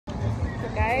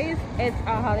guys, it's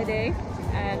a holiday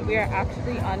and we are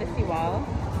actually on the seawall,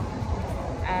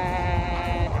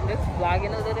 and I'm just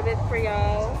vlogging a little bit for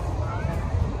y'all.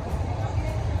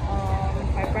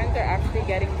 My friends are actually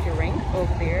getting drinks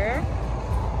over there,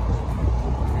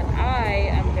 and I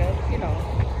am just, you know,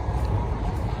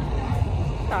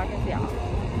 talking to y'all.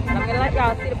 And I'm gonna let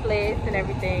y'all see the place and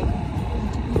everything.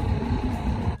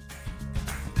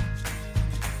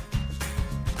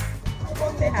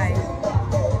 Say hi.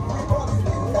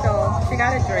 So she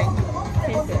got a drink.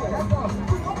 Taste it.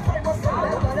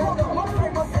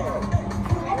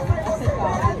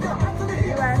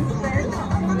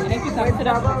 And if you come to the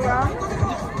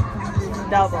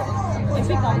double. If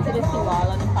you come to the seawall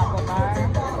on the top of our,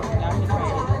 y'all should try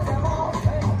it.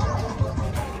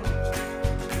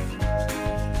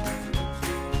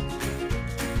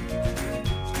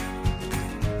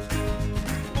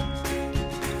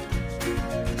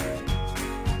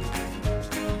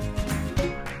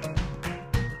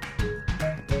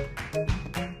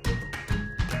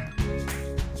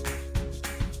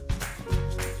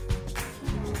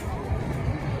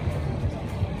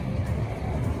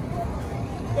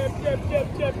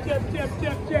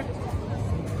 Chip.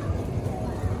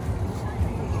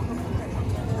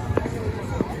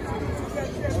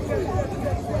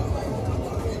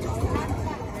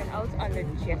 And out on the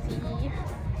jetty.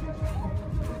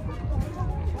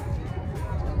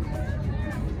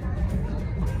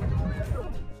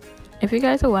 If you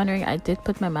guys are wondering, I did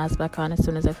put my mask back on as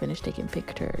soon as I finished taking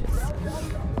pictures.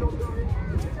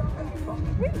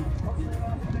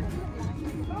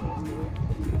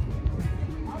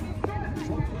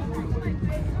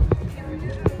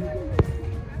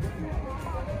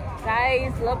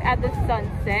 Guys, look at the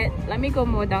sunset. Let me go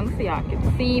more down so y'all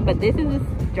can see, but this is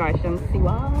the Georgetown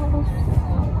seawall.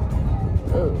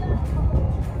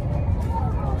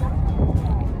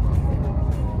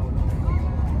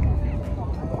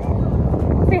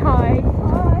 Say hi.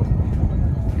 Hi.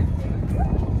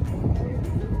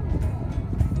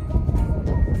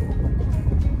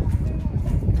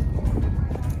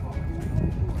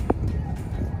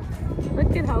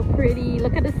 Look at how pretty.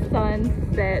 Look at the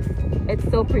sunset. It's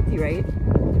so pretty, right?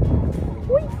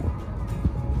 Whee!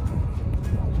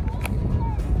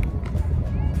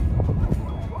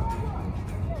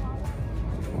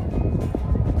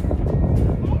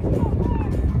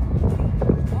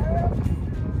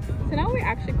 So now we're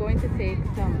actually going to take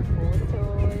some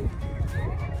photos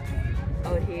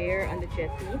out here on the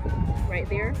jetty, right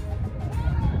there.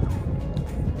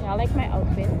 I like my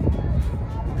outfit.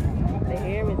 The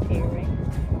hair is hairing.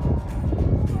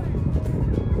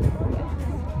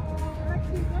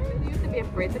 Be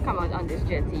afraid to come out on this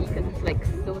jetty because it's like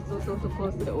so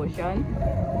close to the ocean,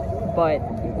 but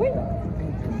wait.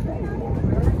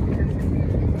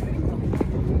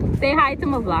 Say hi to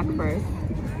my vlog first.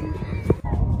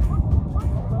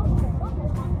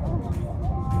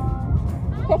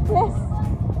 Fitness.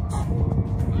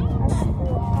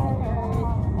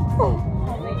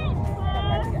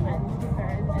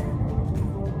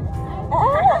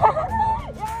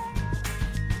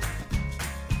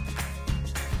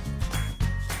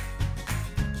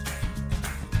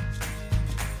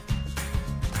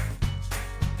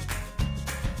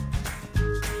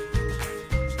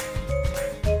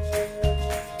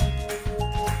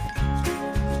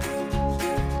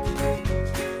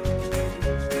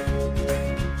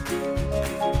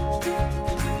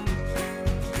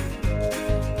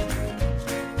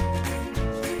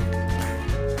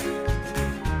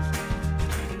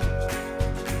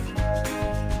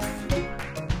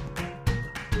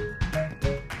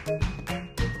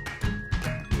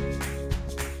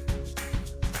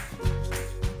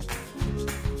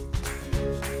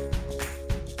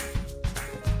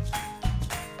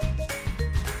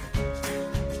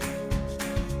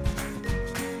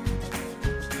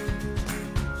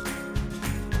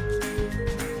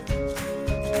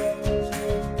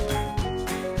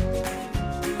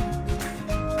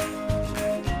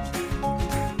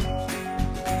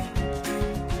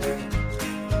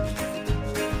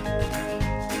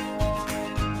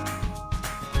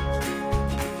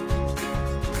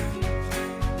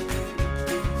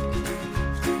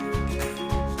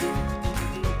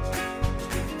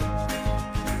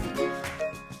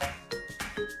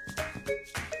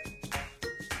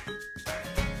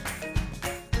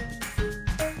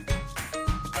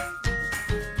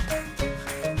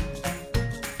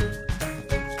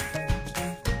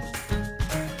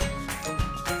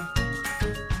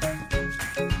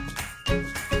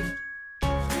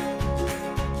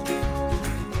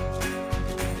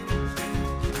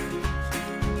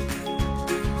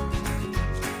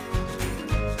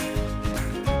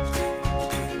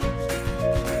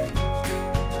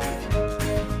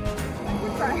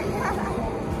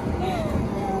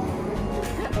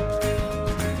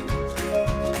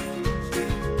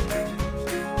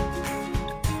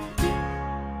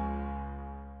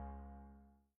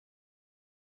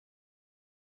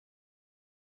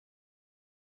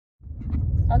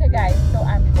 Okay guys, so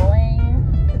I'm going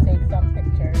to take some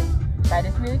pictures by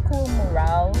this really cool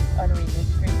mural on Regent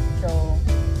Street, so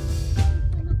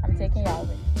I'm taking y'all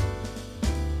with.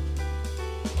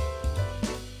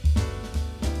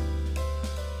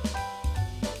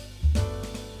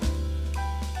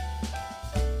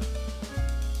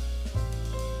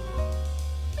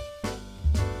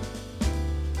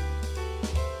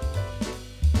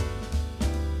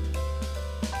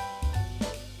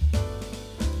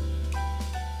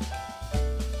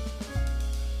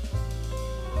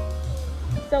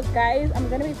 So guys, I'm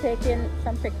gonna be taking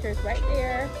some pictures right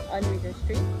there on Regent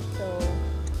Street. So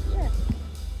yeah.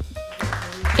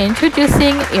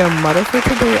 Introducing your model for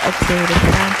today, Octavia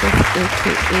Santos,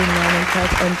 aka Morning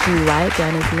Crush on GY,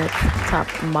 Guyana's next top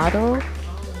model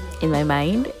in my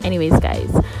mind. Anyways,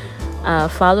 guys,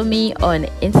 follow me on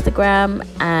Instagram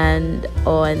and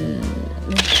on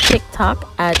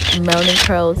TikTok at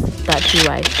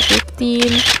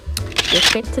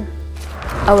meloningcurls.gy15.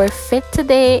 Our fit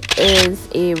today is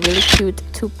a really cute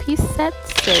two-piece set,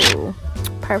 so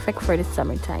perfect for the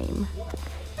summertime.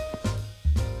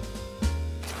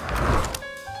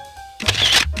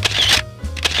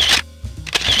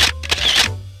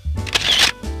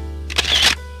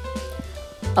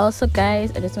 Also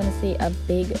guys, I just want to say a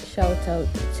big shout out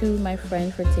to my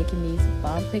friend for taking these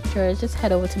bomb pictures. Just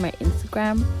head over to my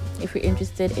Instagram if you're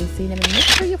interested in seeing them, and make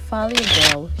sure you follow your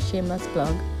girl. Shameless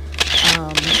plug.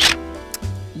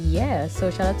 Yeah,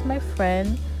 so shout out to my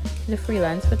friend. She's a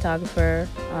freelance photographer.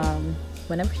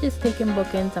 Whenever she's taking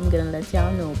bookings, I'm gonna let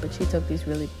y'all know, but she took these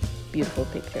really beautiful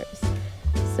pictures.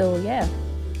 So yeah.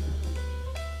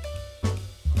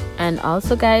 And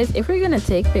also guys, if you're gonna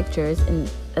take pictures, and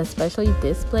especially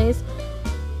this place,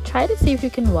 try to see if you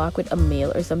can walk with a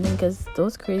male or something, because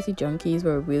those crazy junkies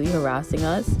were really harassing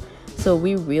us. So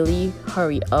we really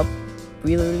hurry up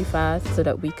really fast so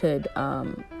that we could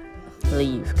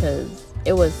leave, because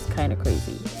it was kind of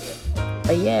crazy.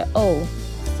 But yeah, oh,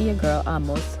 see a girl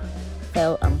almost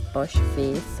fell on bush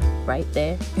face right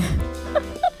there.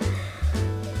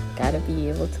 Gotta be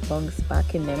able to bounce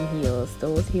back in them heels.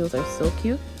 Those heels are so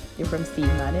cute. They're from Steve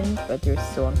Madden, but they're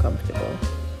so uncomfortable.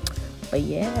 But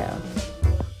yeah.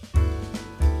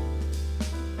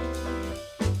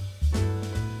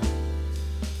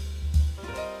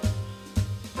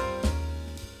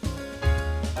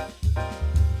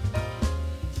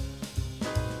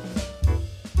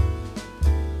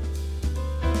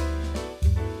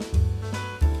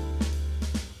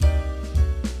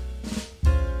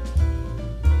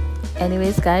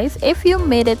 Anyways guys, if you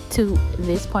made it to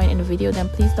this point in the video, then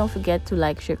please don't forget to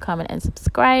like, share, comment, and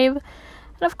subscribe.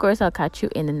 And of course, I'll catch you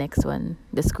in the next one.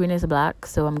 The screen is black,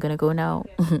 so I'm gonna go now.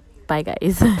 Bye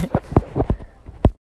guys.